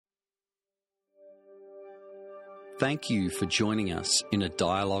Thank you for joining us in a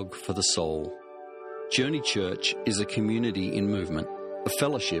dialogue for the soul. Journey Church is a community in movement, a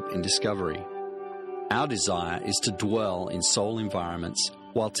fellowship in discovery. Our desire is to dwell in soul environments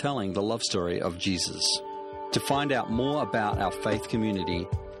while telling the love story of Jesus. To find out more about our faith community,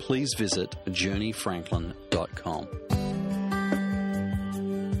 please visit journeyfranklin.com.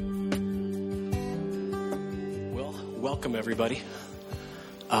 Well, welcome everybody.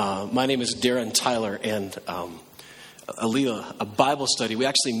 My name is Darren Tyler, and Aaliyah, a Bible study. We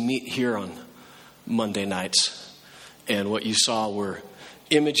actually meet here on Monday nights, and what you saw were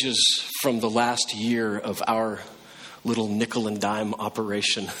images from the last year of our little nickel and dime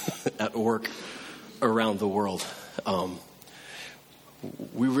operation at work around the world.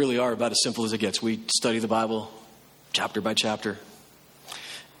 We really are about as simple as it gets. We study the Bible chapter by chapter.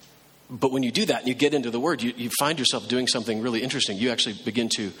 But when you do that and you get into the Word, you find yourself doing something really interesting. You actually begin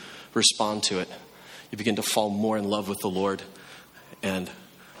to respond to it. You begin to fall more in love with the Lord. And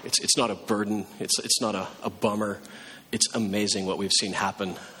it's not a burden. It's not a bummer. It's amazing what we've seen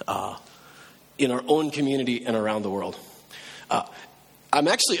happen in our own community and around the world. I'm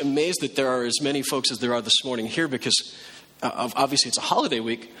actually amazed that there are as many folks as there are this morning here because obviously it's a holiday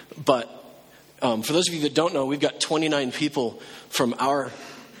week. But for those of you that don't know, we've got 29 people from our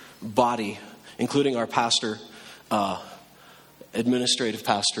body, including our pastor, administrative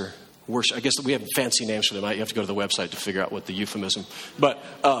pastor, worship. I guess we have fancy names for them. You have to go to the website to figure out what the euphemism. But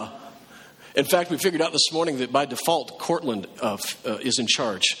in fact, we figured out this morning that by default, Cortland is in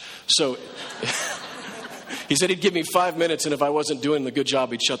charge. So he said he'd give me 5 minutes, and if I wasn't doing the good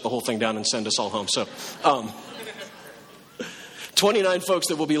job, he'd shut the whole thing down and send us all home. So 29 folks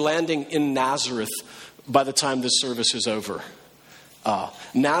that will be landing in Nazareth by the time this service is over.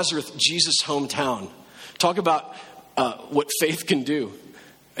 Nazareth, Jesus' hometown. Talk about what faith can do.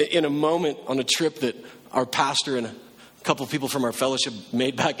 In a moment on a trip that our pastor and a couple of people from our fellowship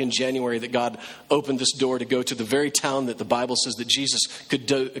made back in January, that God opened this door to go to the very town that the Bible says that Jesus could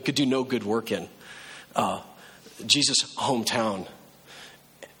do no good work in. Jesus' hometown.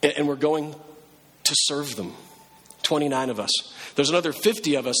 And we're going to serve them. 29 of us. There's another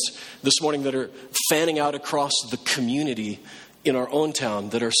 50 of us this morning that are fanning out across the community in our own town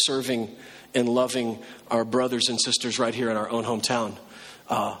that are serving and loving our brothers and sisters right here in our own hometown.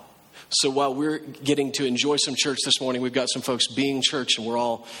 So while we're getting to enjoy some church this morning, we've got some folks being church, and we're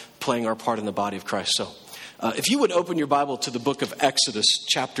all playing our part in the body of Christ. So if you would open your Bible to the book of Exodus,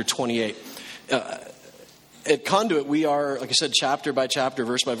 chapter 28. At Conduit, we are, like I said, chapter by chapter,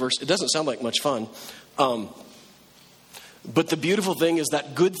 verse by verse. It doesn't sound like much fun. But the beautiful thing is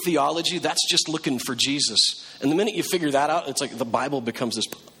that good theology, that's just looking for Jesus. And the minute you figure that out, it's like the Bible becomes this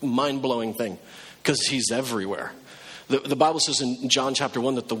mind-blowing thing because he's everywhere. The Bible says in John chapter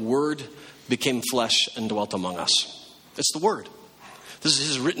 1 that the Word became flesh and dwelt among us. It's the Word. This is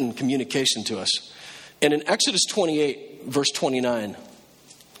his written communication to us. And in Exodus 28, verse 29,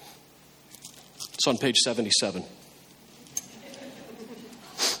 it's on page 77.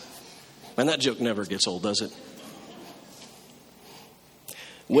 And that joke never gets old, does it?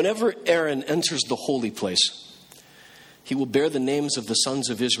 Whenever Aaron enters the holy place, he will bear the names of the sons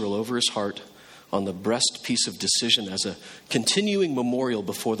of Israel over his heart on the breastpiece of decision as a continuing memorial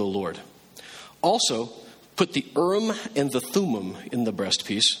before the Lord. Also, put the Urim and the Thummim in the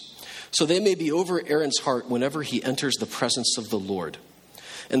breastpiece, so they may be over Aaron's heart whenever he enters the presence of the Lord.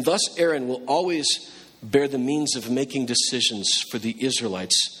 And thus Aaron will always bear the means of making decisions for the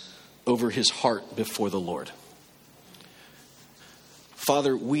Israelites over his heart before the Lord.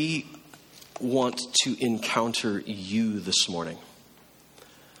 Father, we want to encounter you this morning.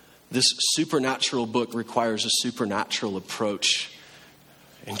 This supernatural book requires a supernatural approach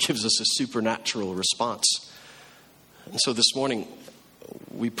and gives us a supernatural response. And so this morning,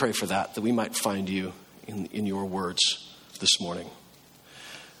 we pray for that we might find you in your words this morning.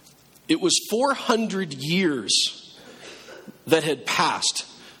 It was 400 years that had passed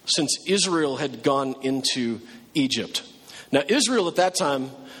since Israel had gone into Egypt. Now, Israel at that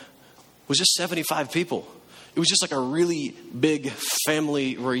time was just 75 people. It was just like a really big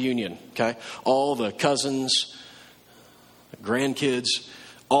family reunion, okay? All the cousins, grandkids,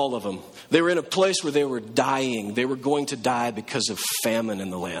 all of them. They were in a place where they were dying. They were going to die because of famine in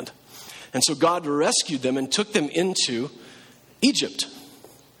the land. And so God rescued them and took them into Egypt.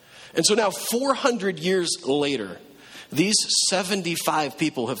 And so now 400 years later, these 75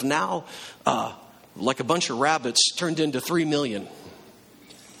 people have now, like a bunch of rabbits, turned into 3 million.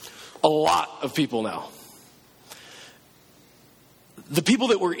 A lot of people now. The people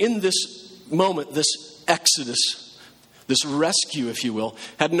that were in this moment, this Exodus, this rescue, if you will,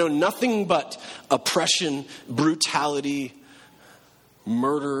 had known nothing but oppression, brutality,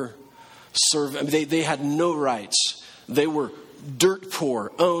 murder, they had no rights. They were dirt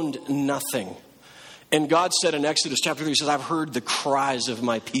poor, owned nothing. And God said in Exodus chapter 3, he says, I've heard the cries of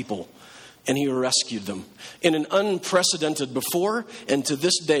my people. And he rescued them. In an unprecedented before and to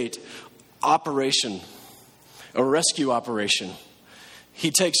this date operation, a rescue operation. He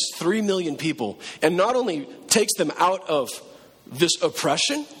takes 3 million people and not only takes them out of this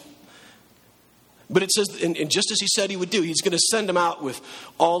oppression, but it says, and just as he said he would do, he's going to send them out with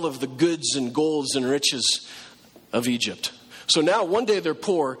all of the goods and golds and riches of Egypt. So now one day they're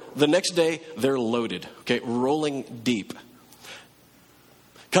poor, the next day they're loaded, okay, rolling deep.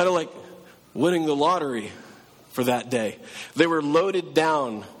 Kind of like winning the lottery for that day. They were loaded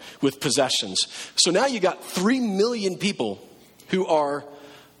down with possessions. So now you got 3 million people who are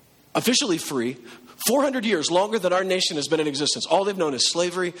officially free, 400 years longer than our nation has been in existence. All they've known is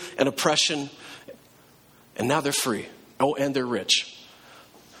slavery and oppression, and now they're free. Oh, and they're rich.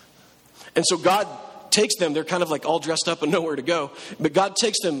 And so God takes them, they're kind of like all dressed up and nowhere to go, but God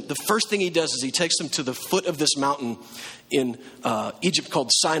takes them, the first thing he does is he takes them to the foot of this mountain in Egypt called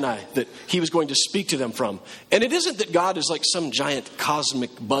Sinai that he was going to speak to them from. And it isn't that God is like some giant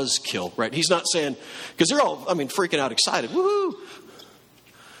cosmic buzzkill, right? He's not saying, because they're all, freaking out excited. Woohoo!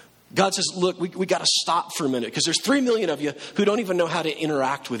 God says, look, we got to stop for a minute because there's 3 million of you who don't even know how to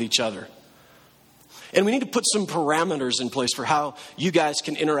interact with each other. And we need to put some parameters in place for how you guys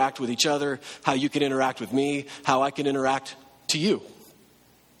can interact with each other, how you can interact with me, how I can interact to you.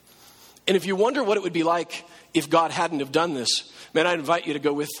 And if you wonder what it would be like if God hadn't have done this, man, I invite you to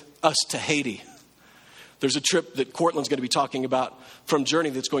go with us to Haiti. There's a trip that Cortland's going to be talking about from Journey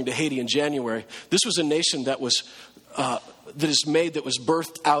that's going to Haiti in January. This was a nation that was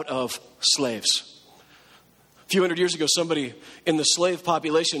birthed out of slaves. A few hundred years ago, somebody in the slave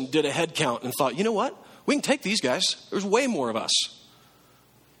population did a head count and thought, you know what? We can take these guys. There's way more of us.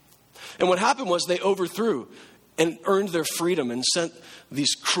 And what happened was they overthrew and earned their freedom and sent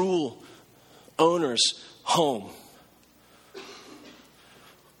these cruel owners home.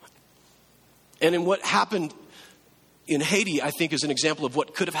 And in what happened in Haiti, I think is an example of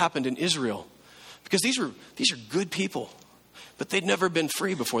what could have happened in Israel. Because these are good people, but they'd never been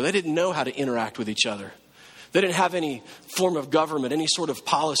free before. They didn't know how to interact with each other. They didn't have any form of government, any sort of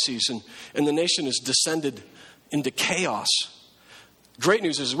policies, and the nation has descended into chaos. Great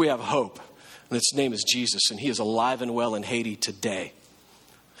news is we have hope, and its name is Jesus, and he is alive and well in Haiti today.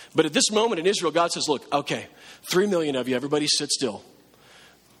 But at this moment in Israel, God says, look, okay, 3 million of you, everybody sit still.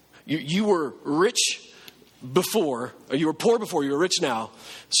 You were rich before, or you were poor before, you were rich now.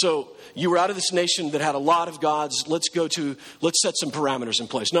 So you were out of this nation that had a lot of gods. Let's set some parameters in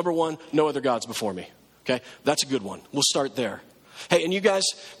place. Number one, no other gods before me. Okay, that's a good one. We'll start there. Hey, and you guys,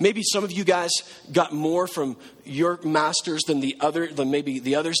 maybe some of you guys got more from your masters than maybe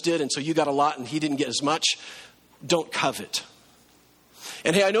the others did, and so you got a lot and he didn't get as much. Don't covet.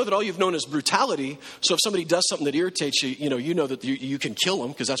 And hey, I know that all you've known is brutality, so if somebody does something that irritates you, you know that you can kill them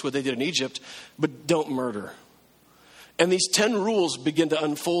because that's what they did in Egypt, but don't murder. And these 10 rules begin to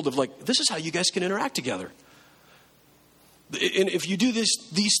unfold of like, this is how you guys can interact together. And if you do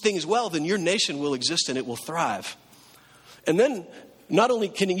these things well, then your nation will exist and it will thrive. And then not only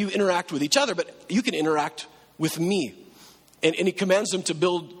can you interact with each other, but you can interact with me. And he commands them to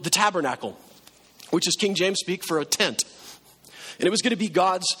build the tabernacle, which is King James speak for a tent. And it was going to be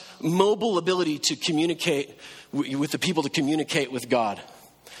God's mobile ability to communicate with the people, to communicate with God.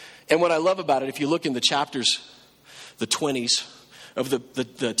 And what I love about it, if you look in the chapters, the 20s of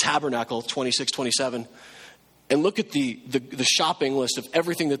the tabernacle, 26, 27, and look at the shopping list of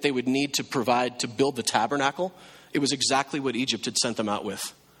everything that they would need to provide to build the tabernacle, it was exactly what Egypt had sent them out with.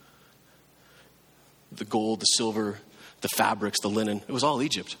 The gold, the silver, the fabrics, the linen. It was all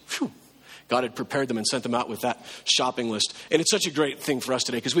Egypt. Whew. God had prepared them and sent them out with that shopping list. And it's such a great thing for us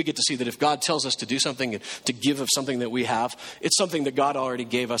today because we get to see that if God tells us to do something and to give of something that we have, it's something that God already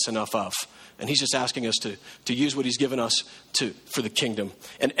gave us enough of. And he's just asking us to use what he's given us for the kingdom.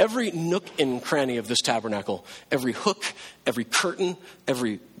 And every nook and cranny of this tabernacle, every hook, every curtain,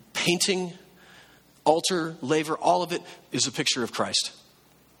 every painting, altar, laver, all of it is a picture of Christ.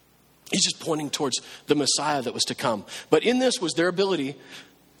 He's just pointing towards the Messiah that was to come. But in this was their ability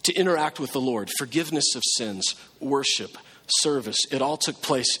to interact with the Lord, forgiveness of sins, worship, service. It all took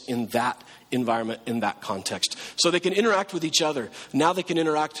place in that environment, in that context. So they can interact with each other. Now they can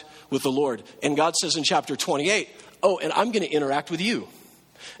interact with the Lord. And God says in chapter 28, and I'm going to interact with you.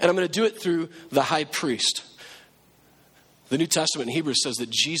 And I'm going to do it through the high priest. The New Testament in Hebrews says that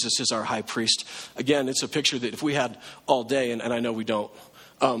Jesus is our high priest. Again, it's a picture that if we had all day, and I know we don't,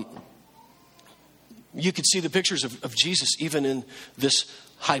 you could see the pictures of Jesus even in this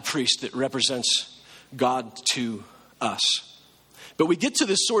high priest that represents God to us. But we get to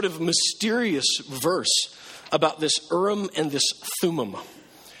this sort of mysterious verse about this Urim and this Thummim.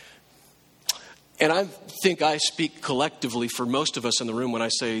 And I think I speak collectively for most of us in the room when I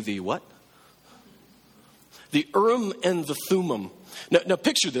say the what? The Urim and the Thummim. Now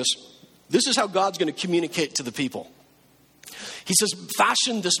picture this. This is how God's going to communicate to the people. He says,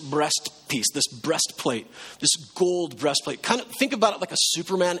 fashion this breastpiece, this breastplate, this gold breastplate. Kind of think about it like a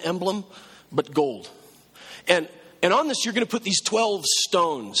Superman emblem, but gold. And on this, you're going to put these 12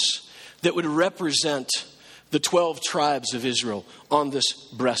 stones that would represent the 12 tribes of Israel on this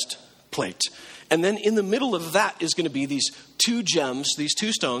breastplate. And then in the middle of that is going to be these two gems, these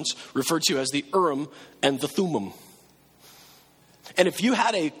two stones, referred to as the Urim and the Thummim. And if you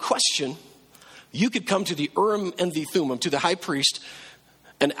had a question, you could come to the Urim and the Thummim, to the high priest,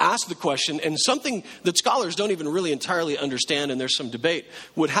 and ask the question, and something that scholars don't even really entirely understand, and there's some debate,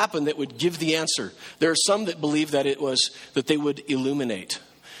 would happen that would give the answer. There are some that believe that it was that they would illuminate.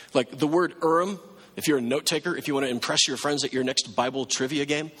 Like the word Urim, if you're a note taker, if you want to impress your friends at your next Bible trivia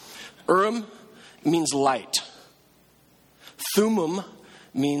game, Urim means light. Thummim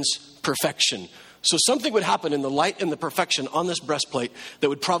means perfection. So something would happen in the light and the perfection on this breastplate that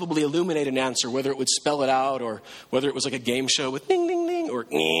would probably illuminate an answer, whether it would spell it out or whether it was like a game show with ding, ding, ding, or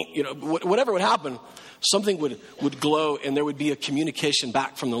whatever would happen, something would glow and there would be a communication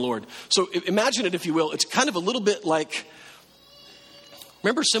back from the Lord. So imagine it, if you will. It's kind of a little bit like,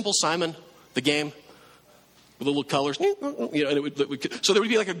 remember Simple Simon, the game? With the little colors, and so there would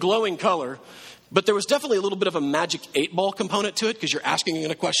be like a glowing color. But there was definitely a little bit of a magic 8-ball component to it because you're asking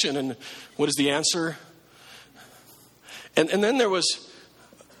a question and what is the answer? And then there was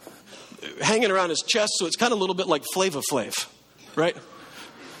hanging around his chest, so it's kind of a little bit like Flava Flav, right?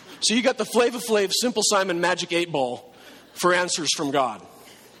 So you got the Flava Flav Simple Simon magic 8-ball for answers from God.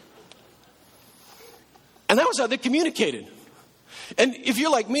 And that was how they communicated. And if you're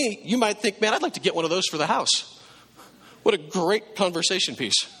like me, you might think, man, I'd like to get one of those for the house. What a great conversation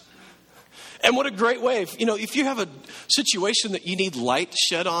piece. And what a great way, if you have a situation that you need light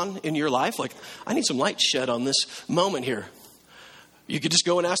shed on in your life, like, I need some light shed on this moment here. You could just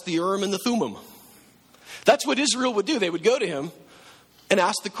go and ask the Urim and the Thummim. That's what Israel would do. They would go to him and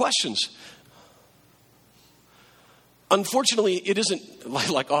ask the questions. Unfortunately, it isn't,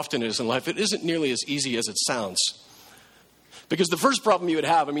 like often it is in life, it isn't nearly as easy as it sounds. Because the first problem you would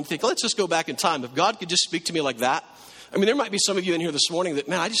have, think, let's just go back in time. If God could just speak to me like that, there might be some of you in here this morning that,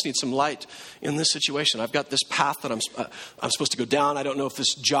 man, I just need some light in this situation. I've got this path that I'm supposed to go down. I don't know if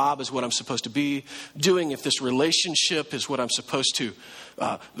this job is what I'm supposed to be doing, if this relationship is what I'm supposed to,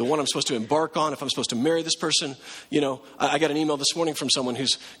 the one I'm supposed to embark on, if I'm supposed to marry this person. I got an email this morning from someone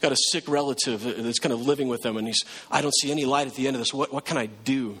who's got a sick relative that's kind of living with them, and I don't see any light at the end of this. What can I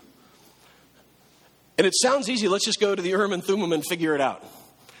do? And it sounds easy. Let's just go to the Urim and Thummim and figure it out.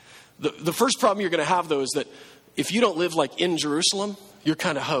 The first problem you're going to have, though, is that if you don't live like in Jerusalem, you're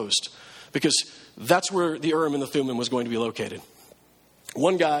kind of hosed, because that's where the Urim and the Thummim was going to be located.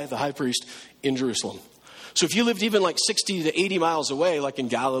 One guy, the high priest, in Jerusalem. So if you lived even like 60 to 80 miles away, like in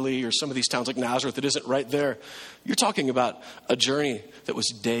Galilee or some of these towns like Nazareth that isn't right there, you're talking about a journey that was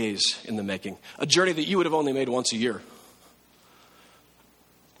days in the making, a journey that you would have only made once a year.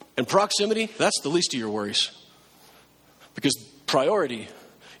 And proximity, that's the least of your worries, because priority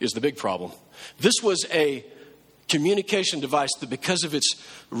is the big problem. This was a communication device that, because of its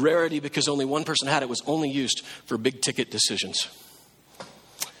rarity, because only one person had it, was only used for big ticket decisions.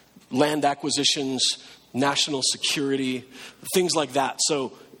 Land acquisitions, national security, things like that.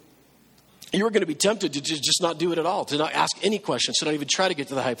 So you were going to be tempted to just not do it at all, to not ask any questions, to not even try to get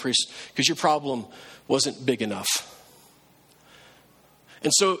to the high priest, because your problem wasn't big enough.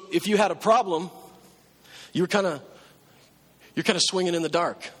 And so if you had a problem, you're kind of swinging in the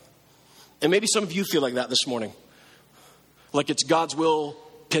dark. And maybe some of you feel like that this morning. Like it's God's will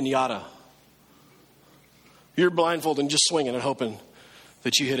pinata. You're blindfolded and just swinging and hoping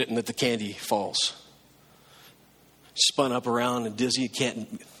that you hit it and that the candy falls. Spun up around and dizzy, you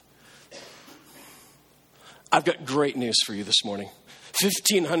can't. I've got great news for you this morning.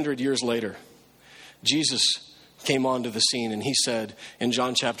 1,500 years later, Jesus came onto the scene and he said in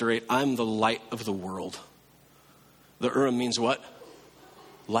John chapter 8, I'm the light of the world. The Urim means what?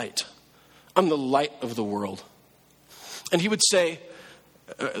 Light. I'm the light of the world. And he would say,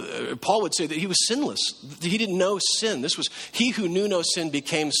 Paul would say that he was sinless. He didn't know sin. This was he who knew no sin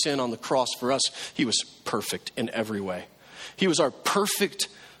became sin on the cross for us. He was perfect in every way. He was our perfect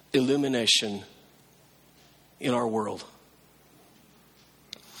illumination in our world.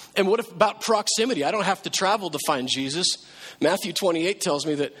 And what about proximity? I don't have to travel to find Jesus. Matthew 28 tells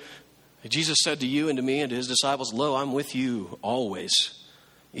me that Jesus said to you and to me and to his disciples, "Lo, I'm with you always,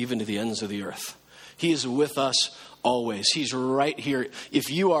 even to the ends of the earth." He is with us always. He's right here.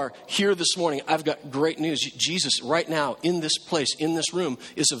 If you are here this morning, I've got great news. Jesus right now in this place, in this room,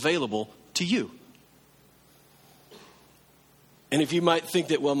 is available to you. And if you might think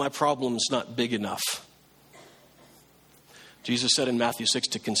that, well, my problem's not big enough, Jesus said in Matthew 6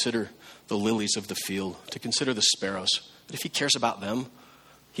 to consider the lilies of the field, to consider the sparrows. But if he cares about them,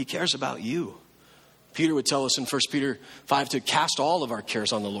 he cares about you. Peter would tell us in 1 Peter 5 to cast all of our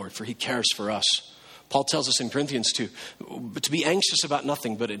cares on the Lord, for he cares for us. Paul tells us in Corinthians to be anxious about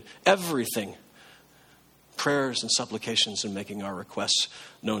nothing, but in everything, prayers and supplications and making our requests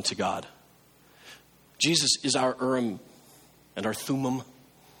known to God. Jesus is our Urim and our Thummim,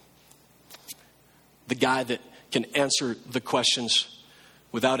 the guy that can answer the questions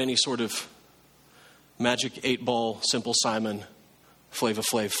without any sort of magic 8-ball, Simple Simon, Flava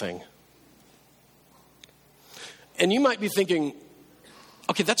Flav thing. And you might be thinking,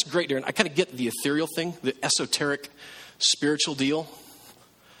 okay, that's great, Darren. I kind of get the ethereal thing, the esoteric spiritual deal.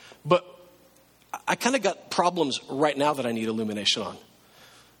 But I kind of got problems right now that I need illumination on.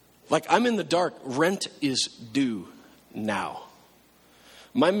 Like, I'm in the dark. Rent is due now.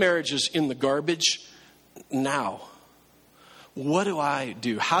 My marriage is in the garbage now. What do I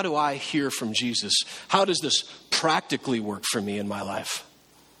do? How do I hear from Jesus? How does this practically work for me in my life?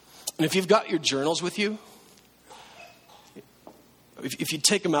 And if you've got your journals with you, if you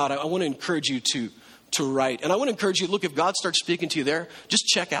take them out, I want to encourage you to write. And I want to encourage you, look, if God starts speaking to you there, just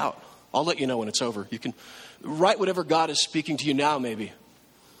check out. I'll let you know when it's over. You can write whatever God is speaking to you now, maybe.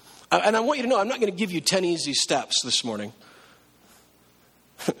 And I want you to know, I'm not going to give you 10 easy steps this morning.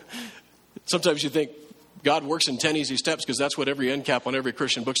 Sometimes you think God works in 10 easy steps because that's what every end cap on every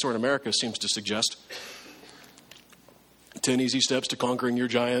Christian bookstore in America seems to suggest. 10 easy steps to conquering your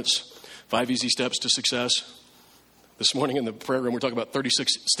giants. 5 easy steps to success. This morning in the prayer room, we're talking about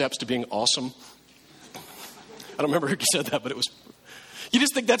 36 steps to being awesome. I don't remember who said that, but it was... You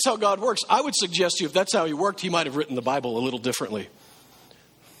just think that's how God works. I would suggest to you, if that's how he worked, he might have written the Bible a little differently.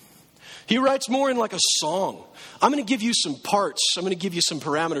 He writes more in like a song. I'm going to give you some parts. I'm going to give you some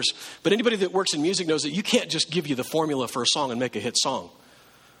parameters. But anybody that works in music knows that you can't just give you the formula for a song and make a hit song.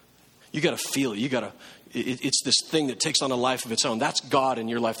 You got to feel it. It's this thing that takes on a life of its own. That's God in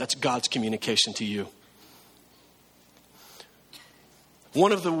your life. That's God's communication to you.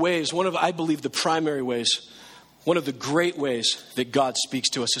 I believe the primary ways, one of the great ways that God speaks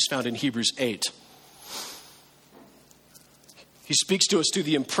to us is found in Hebrews 8. He speaks to us through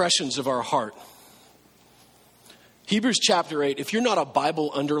the impressions of our heart. Hebrews chapter 8, if you're not a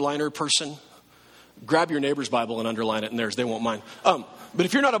Bible underliner person, grab your neighbor's Bible and underline it in theirs. They won't mind. But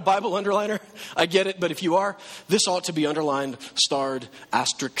if you're not a Bible underliner, I get it. But if you are, this ought to be underlined, starred,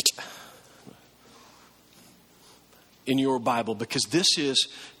 asterisked in your Bible, because this is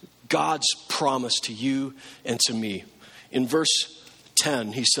God's promise to you and to me. In verse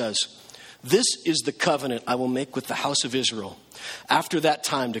 10, he says, "This is the covenant I will make with the house of Israel. After that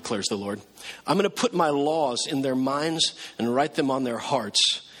time, declares the Lord, I'm going to put my laws in their minds and write them on their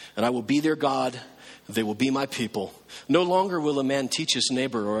hearts, and I will be their God. They will be my people. No longer will a man teach his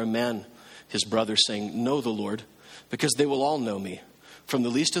neighbor or a man his brother, saying, know the Lord, because they will all know me, from the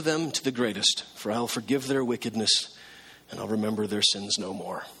least of them to the greatest, for I'll forgive their wickedness and I'll remember their sins no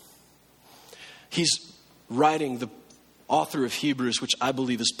more." He's writing, the author of Hebrews, which I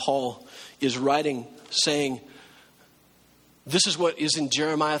believe is Paul, is writing, saying, this is what is in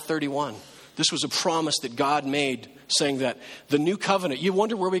Jeremiah 31. This was a promise that God made, saying that the new covenant, you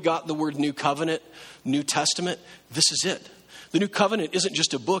wonder where we got the word new covenant, New Testament? This is it. The new covenant isn't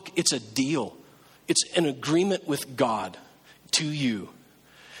just a book, it's a deal. It's an agreement with God to you.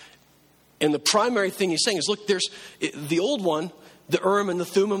 And the primary thing he's saying is, look, there's the old one, the Urim and the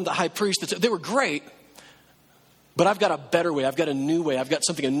Thummim, the high priest, they were great, but I've got a better way. I've got a new way. I've got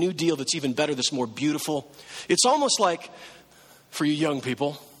something, a new deal that's even better, that's more beautiful. It's almost like, for you young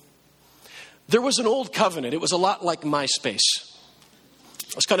people, there was an old covenant. It was a lot like MySpace.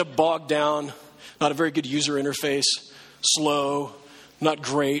 It was kind of bogged down, not a very good user interface, slow, not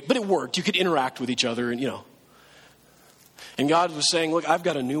great, but it worked. You could interact with each other and, And God was saying, look, I've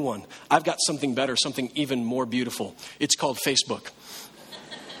got a new one. I've got something better, something even more beautiful. It's called Facebook.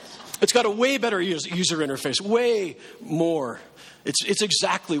 It's got a way better user interface, way more. It's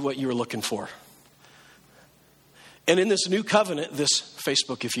exactly what you were looking for. And in this new covenant, this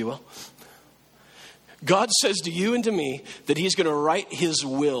Facebook, if you will, God says to you and to me that he's going to write his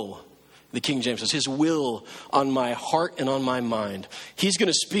will. The King James says, his will on my heart and on my mind. He's going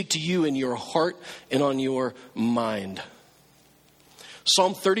to speak to you in your heart and on your mind.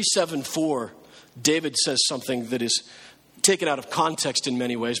 Psalm 37:4, David says something that is taken out of context in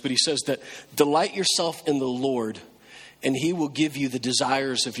many ways, but he says that delight yourself in the Lord and he will give you the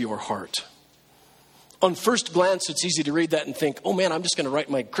desires of your heart. On first glance, it's easy to read that and think, oh man, I'm just going to write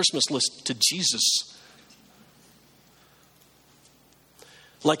my Christmas list to Jesus.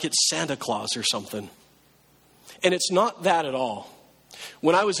 Like it's Santa Claus or something. And it's not that at all.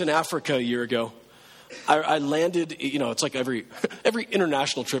 When I was in Africa a year ago, I landed, it's like every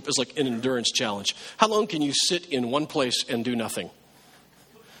international trip is like an endurance challenge. How long can you sit in one place and do nothing?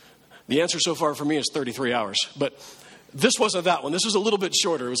 The answer so far for me is 33 hours. But this wasn't that one. This was a little bit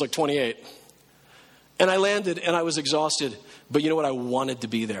shorter. It was like 28. And I landed and I was exhausted. But you know what? I wanted to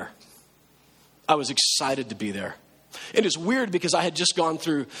be there. I was excited to be there. And it's weird because I had just gone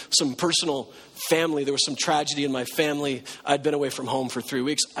through some personal family. There was some tragedy in my family. I'd been away from home for 3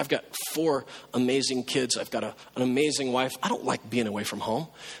 weeks. I've got 4 amazing kids. I've got an amazing wife. I don't like being away from home.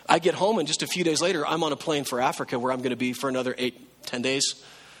 I get home and just a few days later, I'm on a plane for Africa where I'm going to be for another 8-10 days.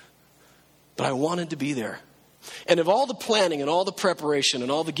 But I wanted to be there. And of all the planning and all the preparation and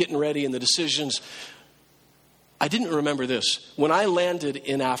all the getting ready and the decisions, I didn't remember this. When I landed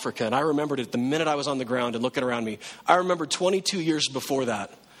in Africa, and I remembered it the minute I was on the ground and looking around me, I remember 22 years before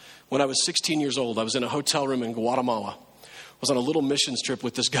that, when I was 16 years old, I was in a hotel room in Guatemala. I was on a little missions trip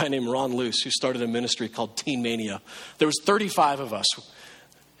with this guy named Ron Luce, who started a ministry called Teen Mania. There was 35 of us.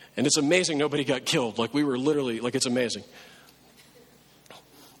 And it's amazing nobody got killed. Like we were literally, it's amazing.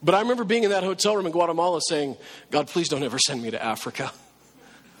 But I remember being in that hotel room in Guatemala saying, God, please don't ever send me to Africa.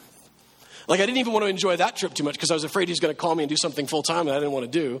 I didn't even want to enjoy that trip too much because I was afraid he's going to call me and do something full time that I didn't want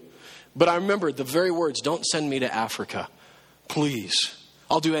to do. But I remembered the very words, don't send me to Africa. Please.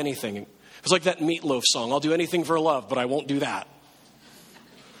 I'll do anything. It was like that Meatloaf song. I'll do anything for love, but I won't do that.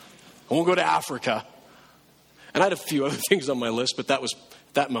 I won't go to Africa. And I had a few other things on my list, but that was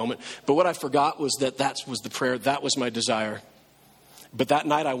that moment. But what I forgot was that was the prayer. That was my desire. But that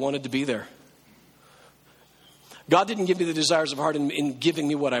night I wanted to be there. God didn't give me the desires of heart in giving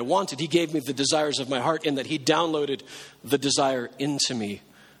me what I wanted. He gave me the desires of my heart in that he downloaded the desire into me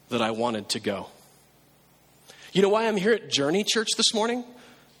that I wanted to go. You know why I'm here at Journey Church this morning?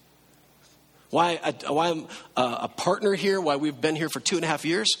 Why I'm a partner here, why we've been here for 2.5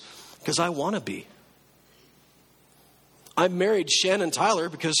 years? Because I want to be. I married Shannon Tyler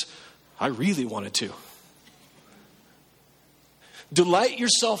because I really wanted to. Delight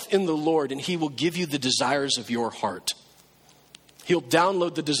yourself in the Lord, and he will give you the desires of your heart. He'll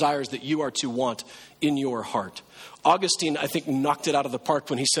download the desires that you are to want in your heart. Augustine, I think, knocked it out of the park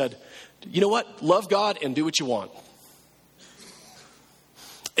when he said, you know what? Love God and do what you want.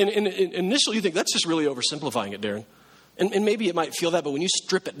 And initially you think, that's just really oversimplifying it, Darren. And maybe it might feel that, but when you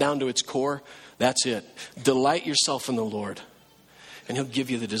strip it down to its core, that's it. Delight yourself in the Lord, and he'll give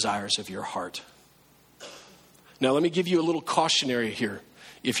you the desires of your heart. Now, let me give you a little cautionary here.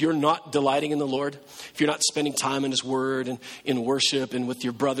 If you're not delighting in the Lord, if you're not spending time in his word and in worship and with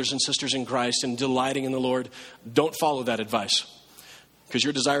your brothers and sisters in Christ and delighting in the Lord, don't follow that advice. Because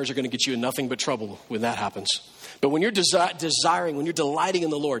your desires are going to get you in nothing but trouble when that happens. But when you're desiring, when you're delighting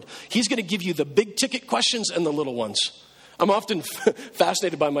in the Lord, he's going to give you the big ticket questions and the little ones. I'm often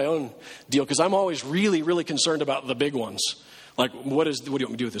fascinated by my own deal because I'm always really, really concerned about the big ones. Like, what do you want me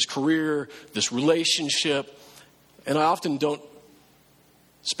to do with this career, this relationship? And I often don't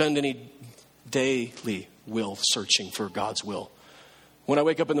spend any daily will searching for God's will. When I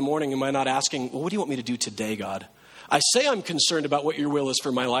wake up in the morning, am I not asking, well, what do you want me to do today, God? I say I'm concerned about what your will is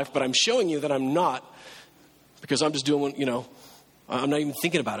for my life, but I'm showing you that I'm not because I'm just doing, I'm not even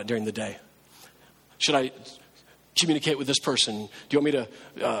thinking about it during the day. Should I communicate with this person? Do you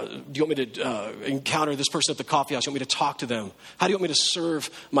want me to encounter this person at the coffee house? Do you want me to talk to them? How do you want me to serve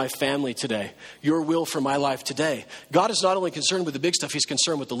my family today? Your will for my life today. God is not only concerned with the big stuff, he's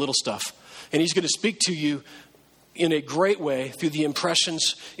concerned with the little stuff. And he's going to speak to you in a great way through the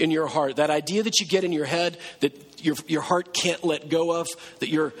impressions in your heart. That idea that you get in your head that your heart can't let go of, that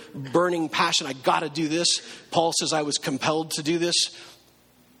your burning passion, I got to do this. Paul says, I was compelled to do this.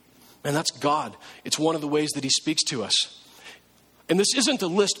 And that's God. It's one of the ways that he speaks to us. And this isn't a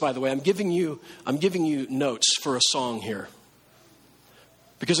list, by the way. I'm giving you notes for a song here.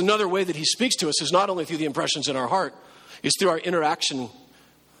 Because another way that he speaks to us is not only through the impressions in our heart, it's through our interaction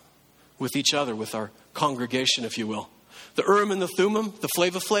with each other, with our congregation, if you will. The Urim and the Thummim, the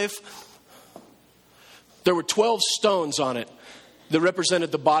Flava Flav, there were 12 stones on it that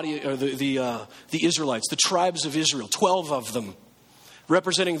represented the body, or the Israelites, the tribes of Israel, 12 of them,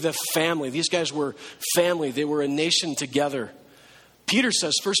 representing the family. These guys were family. They were a nation together. Peter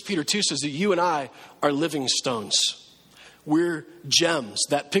says, 1 Peter 2 says that you and I are living stones. We're gems.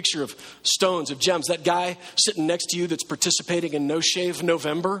 That picture of stones, of gems. That guy sitting next to you that's participating in No Shave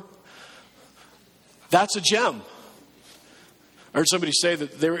November, that's a gem. I heard somebody say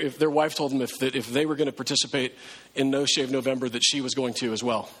that if their wife told them if they were going to participate in No Shave November, that she was going to as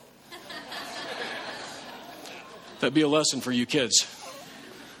well. That'd be a lesson for you kids.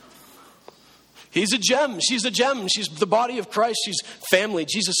 He's a gem. She's a gem. She's the body of Christ. She's family.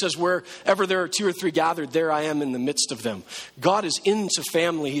 Jesus says, wherever there are 2 or 3 gathered, there I am in the midst of them. God is into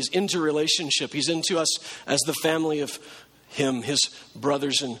family. He's into relationship. He's into us as the family of Him, His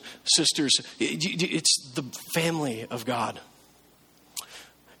brothers and sisters. It's the family of God.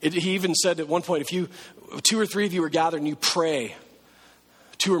 He even said at one point, if 2 or 3 of you are gathered and you pray,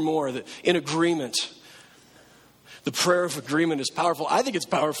 2 or more, that in agreement, the prayer of agreement is powerful. I think it's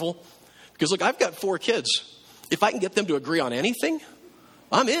powerful. Because look, I've got 4 kids. If I can get them to agree on anything,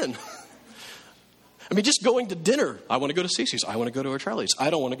 I'm in. I mean, just going to dinner. I want to go to Cece's. I want to go to a Charlie's. I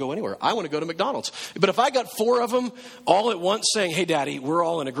don't want to go anywhere. I want to go to McDonald's. But if I got 4 of them all at once saying, hey, Daddy, we're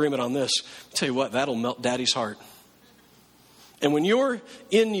all in agreement on this, I'll tell you what, that'll melt Daddy's heart. And when you're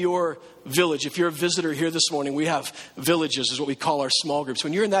in your village, if you're a visitor here this morning, we have villages is what we call our small groups.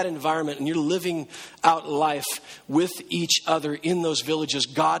 When you're in that environment and you're living out life with each other in those villages,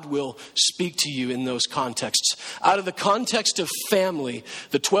 God will speak to you in those contexts. Out of the context of family,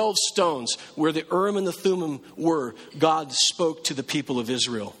 the 12 stones where the Urim and the Thummim were, God spoke to the people of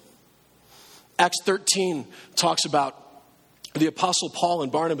Israel. Acts 13 talks about the Apostle Paul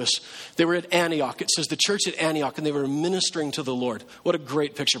and Barnabas. They were at Antioch. It says the church at Antioch, and they were ministering to the Lord. What a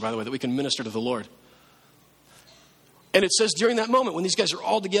great picture, by the way, that we can minister to the Lord. And it says during that moment, when these guys are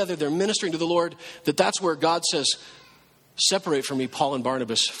all together, they're ministering to the Lord, that's where God says, separate from me Paul and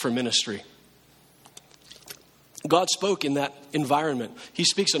Barnabas for ministry. God spoke in that environment. He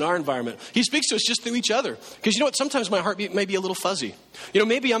speaks in our environment. He speaks to us just through each other. Because you know what? Sometimes my heart may be a little fuzzy.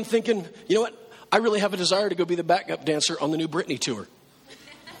 Maybe I'm thinking, you know what? I really have a desire to go be the backup dancer on the new Britney tour.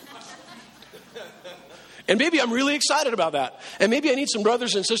 And maybe I'm really excited about that. And maybe I need some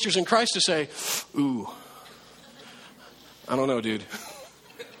brothers and sisters in Christ to say, ooh, I don't know, dude.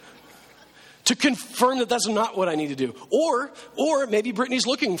 To confirm that that's not what I need to do. Or maybe Britney's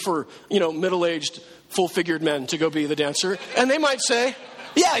looking for, middle-aged, full-figured men to go be the dancer. And they might say,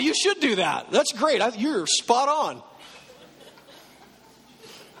 yeah, you should do that. That's great. You're spot on.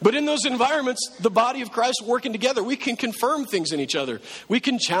 But in those environments, the body of Christ working together, we can confirm things in each other. We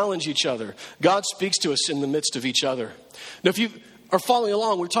can challenge each other. God speaks to us in the midst of each other. Now, if you are following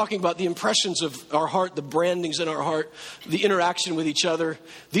along, we're talking about the impressions of our heart, the brandings in our heart, the interaction with each other.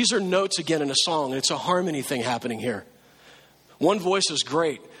 These are notes, again, in a song. It's a harmony thing happening here. One voice is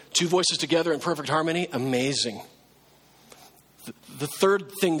great. 2 voices together in perfect harmony, amazing. The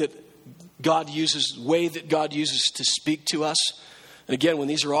third thing that way that God uses to speak to us, and again, when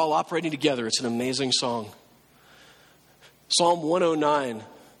these are all operating together, it's an amazing song. Psalm 109,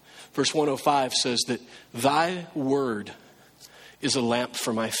 verse 105 says that thy word is a lamp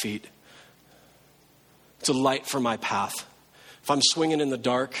for my feet. It's a light for my path. If I'm swinging in the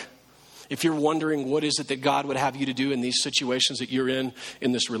dark, if you're wondering what is it that God would have you to do in these situations that you're in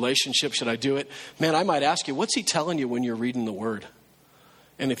this relationship, should I do it? Man, I might ask you, what's he telling you when you're reading the word?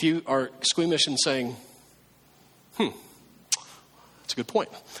 And if you are squeamish and saying, that's a good point.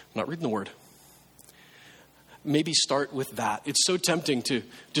 I'm not reading the word. Maybe start with that. It's so tempting to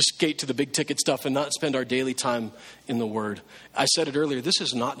just skate to the big ticket stuff and not spend our daily time in the word. I said it earlier, this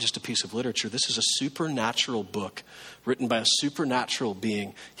is not just a piece of literature. This is a supernatural book written by a supernatural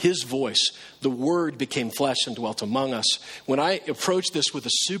being. His voice, the word became flesh and dwelt among us. When I approach this with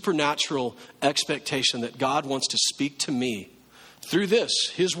a supernatural expectation that God wants to speak to me through this,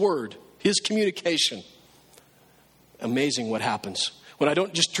 his word, his communication, amazing what happens. When I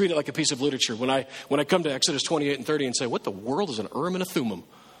don't just treat it like a piece of literature, when I come to Exodus 28 and 30 and say, what the world is an Urim and a Thummim?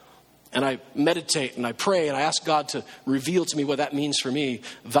 And I meditate and I pray and I ask God to reveal to me what that means for me.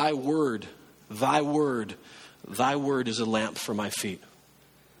 Thy word is a lamp for my feet.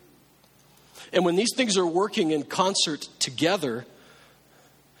 And when these things are working in concert together,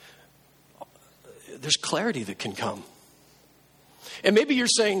 there's clarity that can come. And maybe you're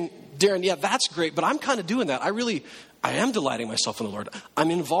saying, Darren, yeah, that's great, but I'm kind of doing that. I am delighting myself in the Lord. I'm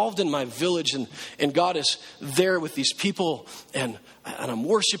involved in my village and God is there with these people and I'm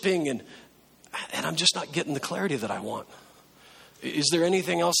worshiping and I'm just not getting the clarity that I want. Is there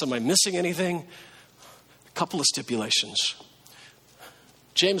anything else? Am I missing anything? A couple of stipulations.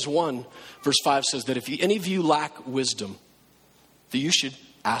 James 1, verse 5 says that if any of you lack wisdom, that you should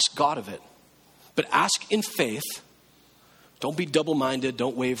ask God of it. But ask in faith. Don't be double-minded.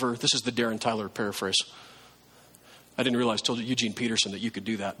 Don't waver. This is the Darren Tyler paraphrase. I didn't realize, told Eugene Peterson that you could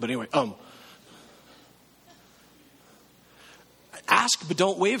do that. But anyway, ask but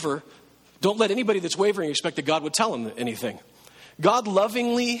don't waver. Don't let anybody that's wavering expect that God would tell them anything. God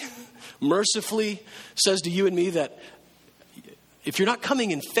lovingly, mercifully says to you and me that if you're not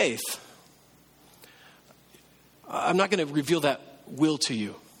coming in faith, I'm not going to reveal that will to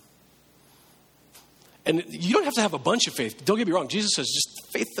you. And you don't have to have a bunch of faith. Don't get me wrong. Jesus says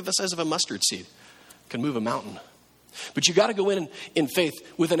just faith the size of a mustard seed can move a mountain. But you got to go in faith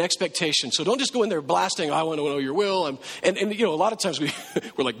with an expectation. So don't just go in there blasting, I want to know your will. And you know, a lot of times we're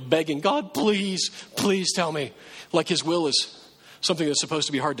like begging, God, please tell me. Like his will is something that's supposed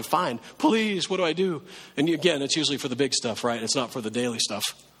to be hard to find. Please, what do I do? And again, it's usually for the big stuff, right? It's not for the daily stuff.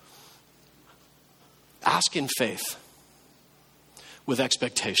 Ask in faith with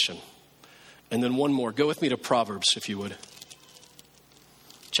expectation. And then one more. Go with me to Proverbs, if you would.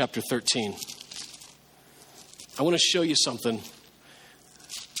 Chapter 13. I want to show you something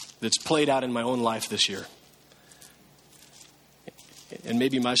that's played out in my own life this year. And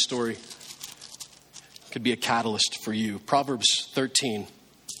maybe my story could be a catalyst for you. Proverbs 13,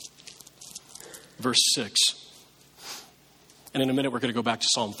 verse 6. And in a minute, we're going to go back to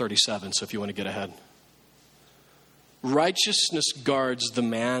Psalm 37, so if you want to get ahead. Righteousness guards the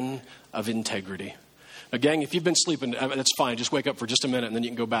man of integrity. Now, gang, if you've been sleeping, that's fine. Just wake up for just a minute and then you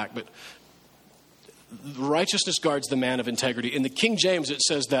can go back. But righteousness guards the man of integrity. In the King James, it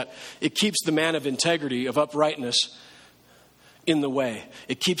says that it keeps the man of integrity, of uprightness, in the way.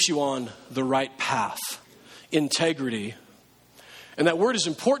 It keeps you on the right path. Integrity. And that word is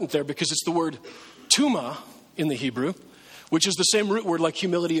important there because it's the word tuma in the Hebrew, which is the same root word like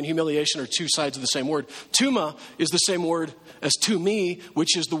humility and humiliation are two sides of the same word. Tuma is the same word as to me,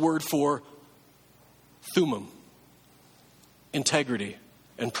 which is the word for thumim, integrity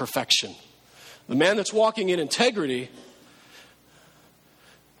and perfection. The man that's walking in integrity,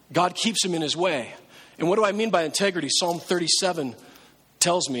 God keeps him in his way. And what do I mean by integrity? Psalm 37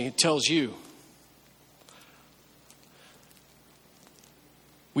 tells you.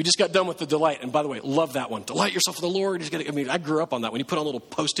 We just got done with the delight. And by the way, love that one. Delight yourself in the Lord. I grew up on that. When you put on little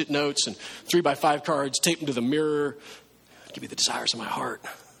Post-it notes and 3x5 cards, tape them to the mirror, give me the desires of my heart.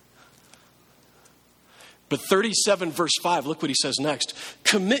 But 37 verse 5, look what he says next.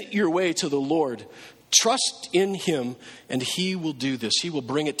 Commit your way to the Lord. Trust in him and he will do this. He will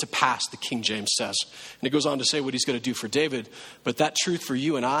bring it to pass, the King James says. And it goes on to say what he's going to do for David. But that truth for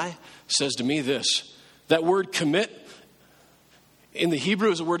you and I says to me this. That word commit in the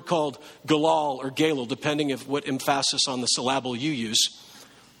Hebrew is a word called galal or galil, depending on what emphasis on the syllable you use.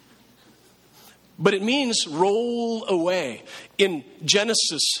 But it means roll away. In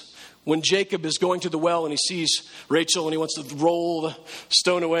Genesis, when Jacob is going to the well and he sees Rachel and he wants to roll the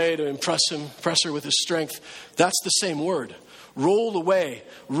stone away to impress her with his strength, that's the same word. Roll away.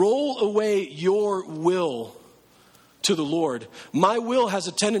 Roll away your will to the Lord. My will has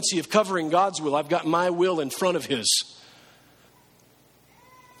a tendency of covering God's will. I've got my will in front of his.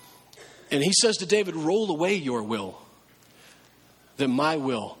 And he says to David, roll away your will, then my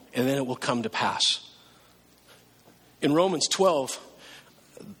will, and then it will come to pass. In Romans 12,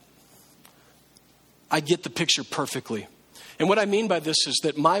 I get the picture perfectly. And what I mean by this is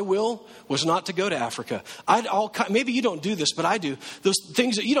that my will was not to go to Africa. Maybe you don't do this, but I do. Those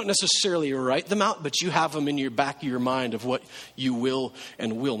things that you don't necessarily write them out, but you have them in your back of your mind of what you will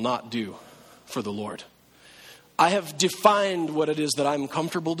and will not do for the Lord. I have defined what it is that I'm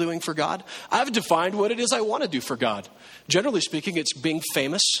comfortable doing for God. I've defined what it is I want to do for God. Generally speaking, it's being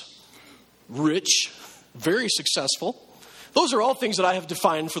famous, rich, very successful. Those are all things that I have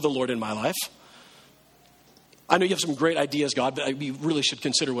defined for the Lord in my life. I know you have some great ideas, God, but we really should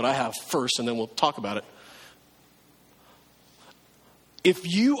consider what I have first, and then we'll talk about it.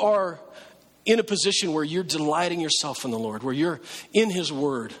 If you are in a position where you're delighting yourself in the Lord, where you're in his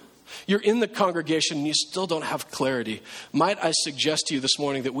word, you're in the congregation and you still don't have clarity, might I suggest to you this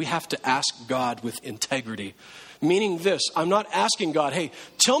morning that we have to ask God with integrity. Meaning this, I'm not asking God, hey,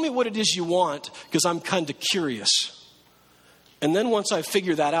 tell me what it is you want, because I'm kind of curious. And then once I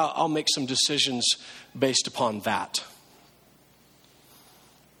figure that out, I'll make some decisions based upon that.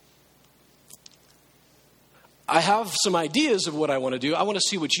 I have some ideas of what I want to do. I want to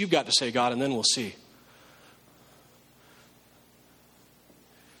see what you've got to say, God, and then we'll see.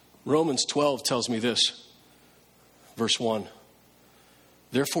 Romans 12 tells me this, verse 1.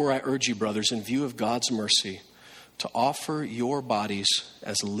 Therefore I urge you, brothers, in view of God's mercy, to offer your bodies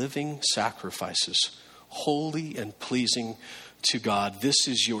as living sacrifices, holy and pleasing to God. This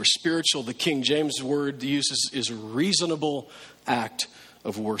is your spiritual, the King James word uses is reasonable act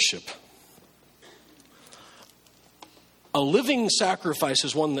of worship. A living sacrifice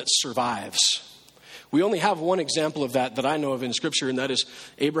is one that survives. We only have one example of that I know of in Scripture, and that is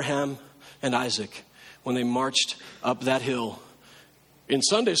Abraham and Isaac when they marched up that hill. In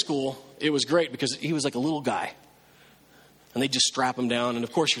Sunday school, it was great because he was like a little guy. And they just strap him down. And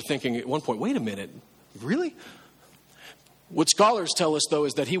of course, you're thinking at one point, wait a minute, really? What scholars tell us, though,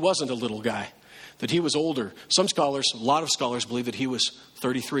 is that he wasn't a little guy, that he was older. Some scholars, a lot of scholars, believe that he was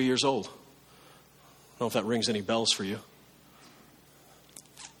 33 years old. I don't know if that rings any bells for you.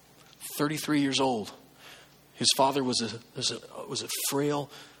 33 years old. His father was a frail,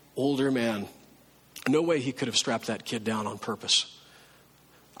 older man. No way he could have strapped that kid down on purpose.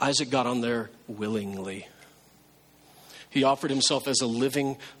 Isaac got on there willingly. He offered himself as a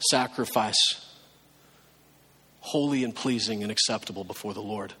living sacrifice, holy and pleasing and acceptable before the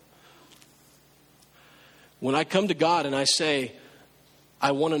Lord. When I come to God and I say,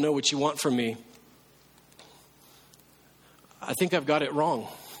 I want to know what you want from me, I think I've got it wrong.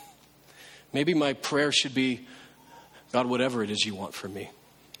 Maybe my prayer should be, God, whatever it is you want from me,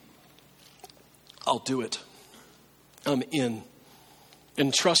 I'll do it. I'm in.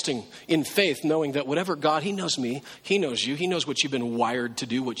 And trusting in faith, knowing that whatever God, He knows me, He knows you, He knows what you've been wired to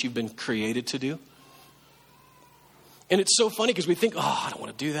do, what you've been created to do. And it's so funny because we think, I don't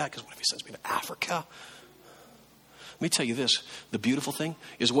want to do that because what if He sends me to Africa? Let me tell you this. The beautiful thing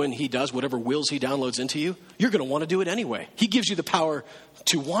is when He does whatever wills He downloads into you, you're going to want to do it anyway. He gives you the power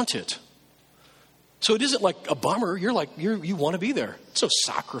to want it. So it isn't like a bummer. You want to be there. It's no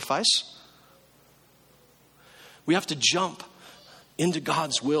sacrifice. We have to jump into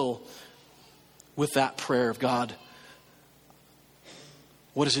God's will with that prayer of God.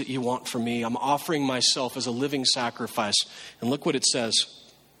 What is it you want from me? I'm offering myself as a living sacrifice. And look what it says.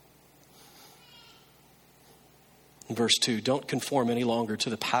 In verse 2, don't conform any longer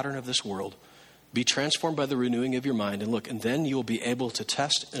to the pattern of this world. Be transformed by the renewing of your mind. And look, and then you'll be able to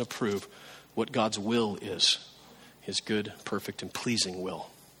test and approve what God's will is. His good, perfect, and pleasing will.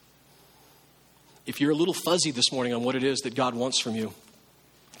 If you're a little fuzzy this morning on what it is that God wants from you,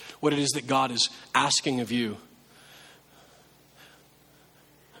 what it is that God is asking of you,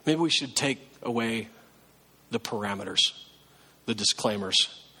 maybe we should take away the parameters, the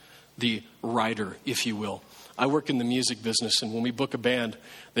disclaimers, the rider, if you will. I work in the music business, and when we book a band,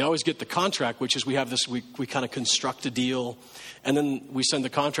 they always get the contract, which is we kind of construct a deal, and then we send the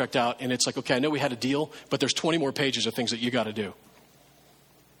contract out, and it's like, okay, I know we had a deal, but there's 20 more pages of things that you got to do.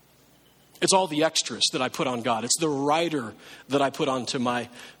 It's all the extras that I put on God. It's the rider that I put onto my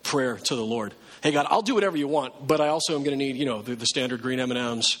prayer to the Lord. Hey, God, I'll do whatever you want, but I also am going to need, the standard green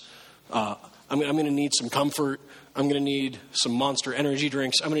M&Ms. I'm going to need some comfort. I'm going to need some Monster energy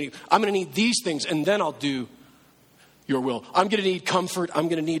drinks. I'm going to need these things, and then I'll do your will. I'm going to need comfort. I'm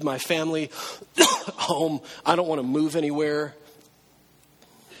going to need my family home. I don't want to move anywhere.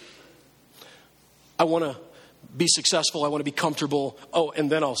 I want to be successful. I want to be comfortable. Oh, and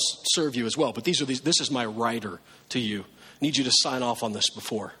then I'll serve you as well. But this is my rider to you. I need you to sign off on this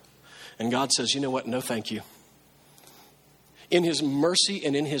before. And God says, you know what? No, thank you. In His mercy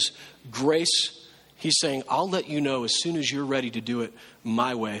and in His grace, He's saying, I'll let you know as soon as you're ready to do it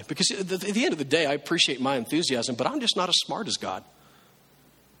my way. Because at the end of the day, I appreciate my enthusiasm, but I'm just not as smart as God.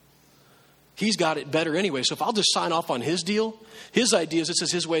 He's got it better anyway. So if I'll just sign off on His deal, His ideas, it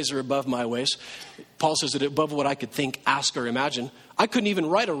says His ways are above my ways. Paul says that above what I could think, ask, or imagine. I couldn't even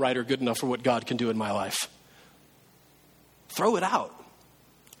write a writer good enough for what God can do in my life. Throw it out.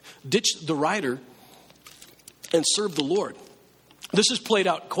 Ditch the writer and serve the Lord. This has played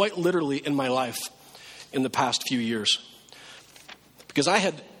out quite literally in my life in the past few years. Because I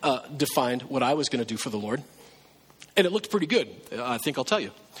had defined what I was going to do for the Lord. And it looked pretty good. I think I'll tell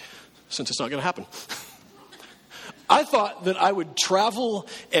you, since it's not going to happen. I thought that I would travel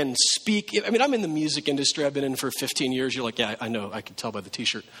and speak. I mean, I'm in the music industry. I've been in for 15 years. You're like, yeah, I know. I can tell by the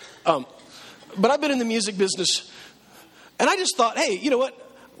T-shirt. But I've been in the music business. And I just thought, hey, you know what?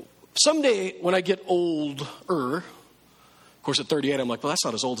 Someday when I get older, of course at 38, I'm like, well, that's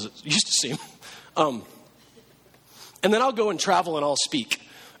not as old as it used to seem. And then I'll go and travel and I'll speak.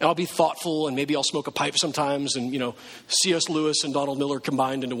 And I'll be thoughtful and maybe I'll smoke a pipe sometimes. And, C.S. Lewis and Donald Miller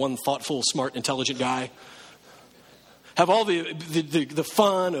combined into one thoughtful, smart, intelligent guy. Have all the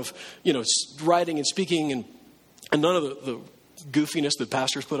fun of, writing and speaking and none of the goofiness that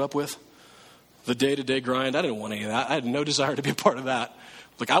pastors put up with. The day-to-day grind. I didn't want any of that. I had no desire to be a part of that.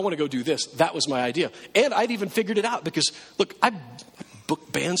 Like, I want to go do this. That was my idea. And I'd even figured it out because, look, I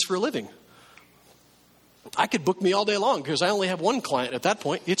book bands for a living. I could book me all day long because I only have one client at that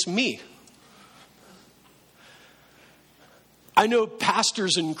point. It's me. I know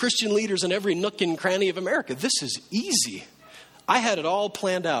pastors and Christian leaders in every nook and cranny of America. This is easy. I had it all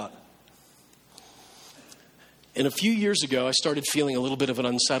planned out. And a few years ago, I started feeling a little bit of an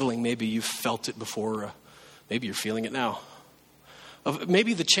unsettling. Maybe you've felt it before. Maybe you're feeling it now.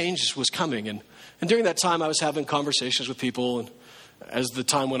 Maybe the change was coming. And during that time, I was having conversations with people. And as the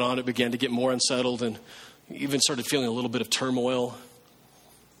time went on, it began to get more unsettled and even started feeling a little bit of turmoil.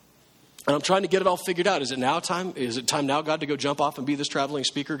 And I'm trying to get it all figured out. Is it now time? Is it time now, God, to go jump off and be this traveling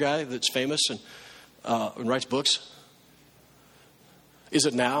speaker guy that's famous and writes books? Is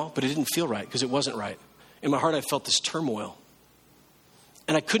it now? But it didn't feel right because it wasn't right. In my heart, I felt this turmoil.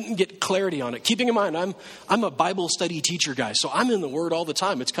 And I couldn't get clarity on it. Keeping in mind, I'm a Bible study teacher guy, so I'm in the Word all the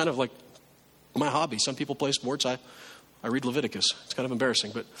time. It's kind of like my hobby. Some people play sports. I read Leviticus. It's kind of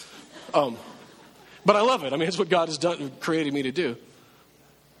embarrassing, but I love it. I mean, it's what God has done, created me to do.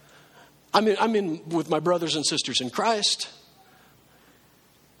 I'm in with my brothers and sisters in Christ.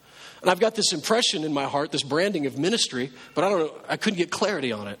 And I've got this impression in my heart, this branding of ministry, but I couldn't get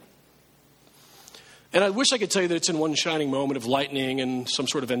clarity on it. And I wish I could tell you that it's in one shining moment of lightning and some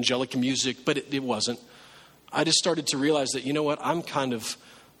sort of angelic music, but it wasn't. I just started to realize that, you know what, I'm kind of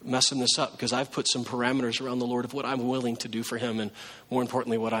messing this up because I've put some parameters around the Lord of what I'm willing to do for him and, more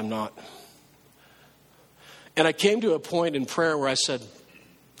importantly, what I'm not. And I came to a point in prayer where I said,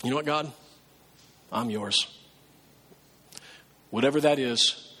 you know what, God? I'm yours. Whatever that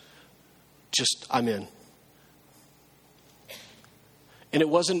is, just I'm in. And it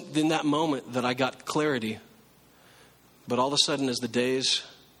wasn't in that moment that I got clarity. But all of a sudden, as the days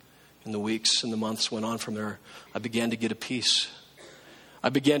and the weeks and the months went on from there, I began to get a peace. I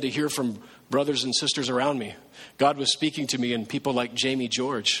began to hear from brothers and sisters around me. God was speaking to me, and people like Jamie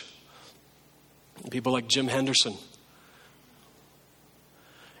George, and people like Jim Henderson.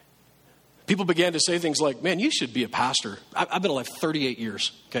 People began to say things like, man, you should be a pastor. I've been alive 38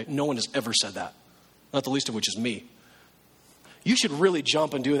 years. Okay, no one has ever said that. Not the least of which is me. You should really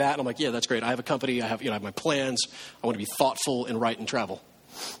jump and do that. And I'm like, yeah, that's great. I have a company. I have my plans. I want to be thoughtful and write and travel.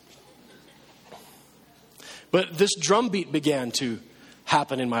 But this drumbeat began to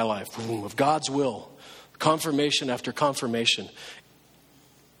happen in my life of God's will, confirmation after confirmation.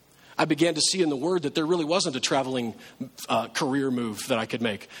 I began to see in the Word that there really wasn't a traveling career move that I could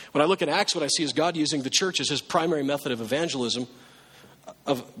make. When I look at Acts, what I see is God using the church as his primary method of evangelism,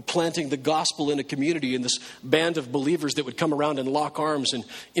 of planting the gospel in a community, in this band of believers that would come around and lock arms and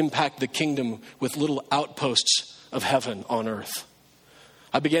impact the kingdom with little outposts of heaven on earth.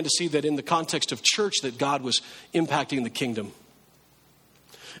 I began to see that in the context of church that God was impacting the kingdom.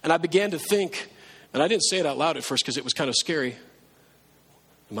 And I began to think, and I didn't say it out loud at first because it was kind of scary.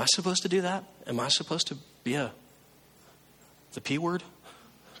 Am I supposed to do that? Am I supposed to be the P word?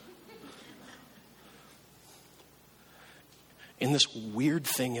 And this weird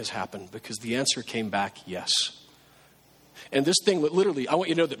thing has happened because the answer came back, yes. And this thing, literally, I want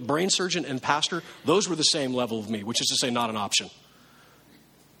you to know that brain surgeon and pastor, those were the same level of me, which is to say not an option.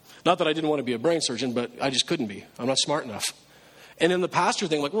 Not that I didn't want to be a brain surgeon, but I just couldn't be. I'm not smart enough. And in the pastor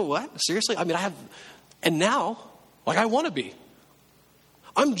thing, like, well, what? Seriously? I mean, and now, I want to be.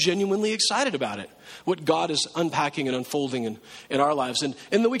 I'm genuinely excited about it. What God is unpacking and unfolding in our lives. And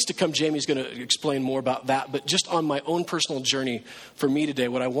in the weeks to come, Jamie's going to explain more about that. But just on my own personal journey for me today,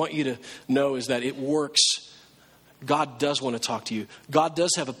 what I want you to know is that it works. God does want to talk to you. God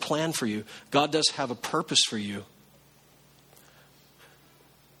does have a plan for you. God does have a purpose for you.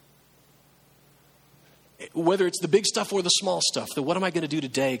 Whether it's the big stuff or the small stuff, what am I going to do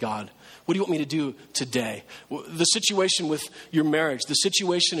today, God? What do you want me to do today? The situation with your marriage, the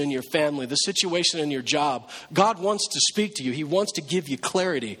situation in your family, the situation in your job. God wants to speak to you. He wants to give you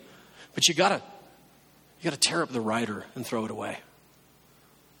clarity. But you gotta tear up the writer and throw it away.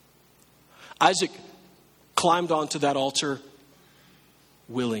 Isaac climbed onto that altar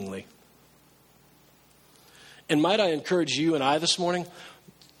willingly. And might I encourage you and I this morning,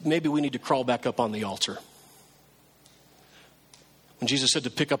 maybe we need to crawl back up on the altar. When Jesus said to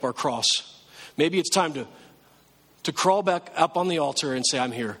pick up our cross, maybe it's time to crawl back up on the altar and say,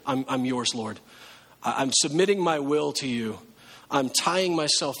 I'm here. I'm yours, Lord. I'm submitting my will to you. I'm tying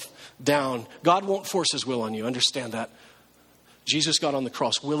myself down. God won't force his will on you. Understand that. Jesus got on the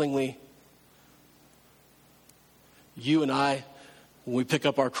cross willingly. You and I, when we pick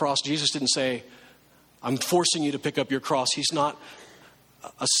up our cross, Jesus didn't say, I'm forcing you to pick up your cross. He's not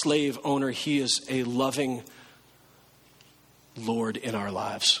a slave owner. He is a loving Lord in our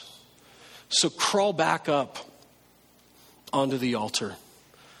lives. So crawl back up onto the altar.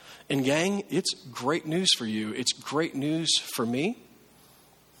 And gang, it's great news for you. It's great news for me.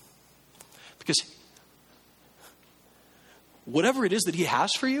 Because whatever it is that he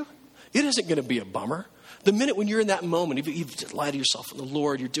has for you, it isn't going to be a bummer. The minute when you're in that moment, you've lied to yourself and the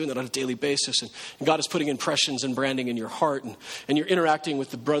Lord, you're doing that on a daily basis, and God is putting impressions and branding in your heart, and you're interacting with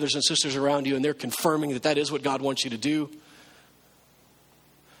the brothers and sisters around you, and they're confirming that is what God wants you to do,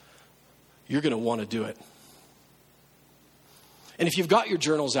 you're going to want to do it. And if you've got your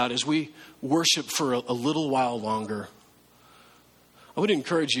journals out as we worship for a little while longer, I would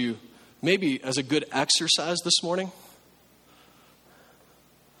encourage you, maybe as a good exercise this morning,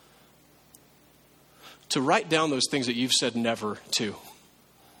 to write down those things that you've said never to.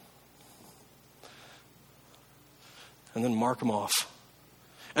 And then mark them off.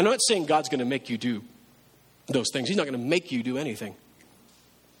 I'm not saying God's going to make you do those things. He's not going to make you do anything.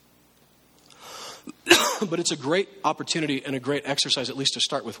 But it's a great opportunity and a great exercise, at least to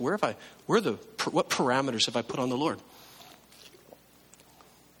start with. What parameters have I put on the Lord?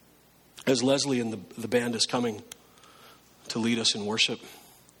 As Leslie and the band is coming to lead us in worship,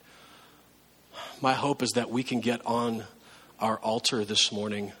 my hope is that we can get on our altar this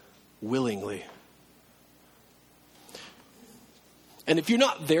morning willingly. And if you're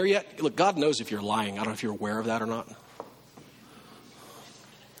not there yet, look, God knows if you're lying. I don't know if you're aware of that or not.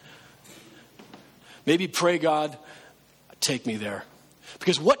 Maybe pray, God, take me there.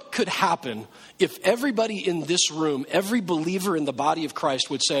 Because what could happen if everybody in this room, every believer in the body of Christ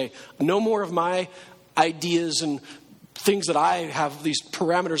would say, no more of my ideas and things that I have, these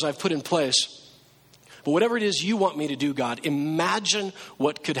parameters I've put in place. But whatever it is you want me to do, God, imagine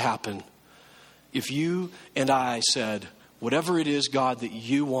what could happen if you and I said, whatever it is, God, that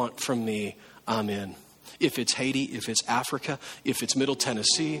you want from me, I'm in. If it's Haiti, if it's Africa, if it's Middle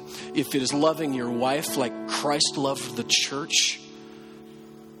Tennessee, if it is loving your wife like Christ loved the church,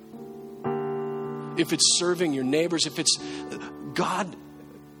 if it's serving your neighbors, if it's God,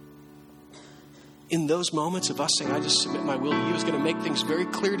 in those moments of us saying, I just submit my will to you, is going to make things very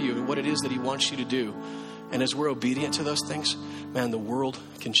clear to you what it is that he wants you to do. And as we're obedient to those things, man, the world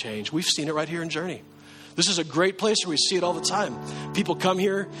can change. We've seen it right here in Journey. This is a great place where we see it all the time. People come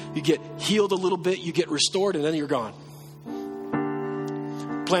here, you get healed a little bit, you get restored, and then you're gone.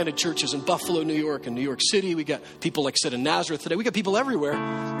 Planted churches in Buffalo, New York, and New York City. We got people, like I said, in Nazareth today. We got people everywhere.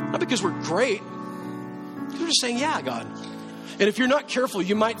 Not because we're great. Because we're just saying, yeah, God. And if you're not careful,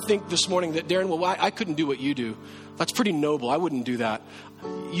 you might think this morning that, Darren, well, I couldn't do what you do. That's pretty noble. I wouldn't do that.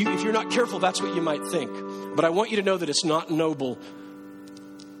 If you're not careful, that's what you might think. But I want you to know that it's not noble.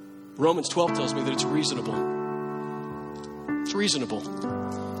 Romans 12 tells me that it's reasonable. It's reasonable.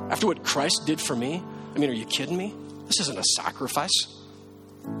 After what Christ did for me, I mean, are you kidding me? This isn't a sacrifice.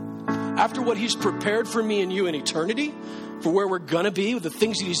 After what he's prepared for me and you in eternity, for where we're going to be, with the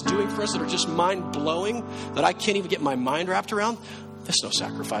things that he's doing for us that are just mind-blowing, that I can't even get my mind wrapped around, there's no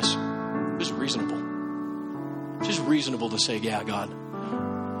sacrifice. It's reasonable. It's just reasonable to say, yeah, God,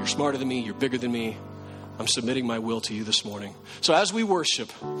 you're smarter than me, you're bigger than me. I'm submitting my will to you this morning. So as we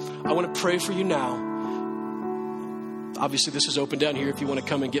worship, I want to pray for you now. Obviously, this is open down here if you want to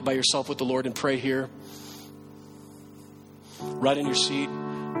come and get by yourself with the Lord and pray here. Right in your seat.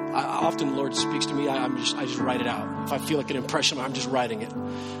 Often the Lord speaks to me, I just write it out. If I feel like an impression, I'm just writing it.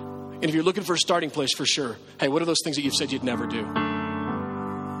 And if you're looking for a starting place, for sure, hey, what are those things that you've said you'd never do?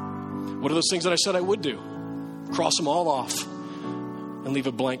 What are those things that I said I would do? Cross them all off and leave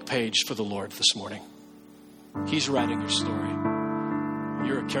a blank page for the Lord this morning. He's writing your story.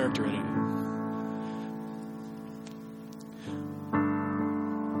 You're a character in it.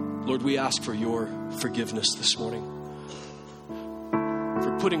 Lord, we ask for your forgiveness this morning.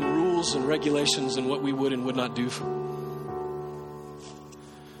 For putting rules and regulations in what we would and would not do.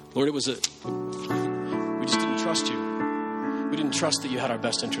 Lord, we just didn't trust you. We didn't trust that you had our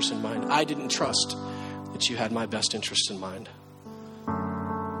best interest in mind. I didn't trust that you had my best interest in mind.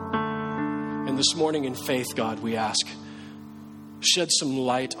 And this morning in faith, God, we ask, shed some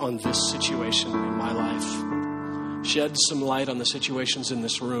light on this situation in my life. Shed some light on the situations in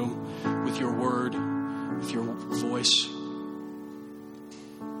this room with your word, with your voice.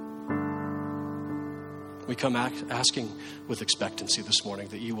 We come asking with expectancy this morning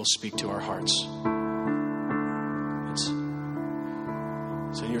that you will speak to our hearts.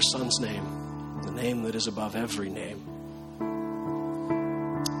 It's in your Son's name, the name that is above every name.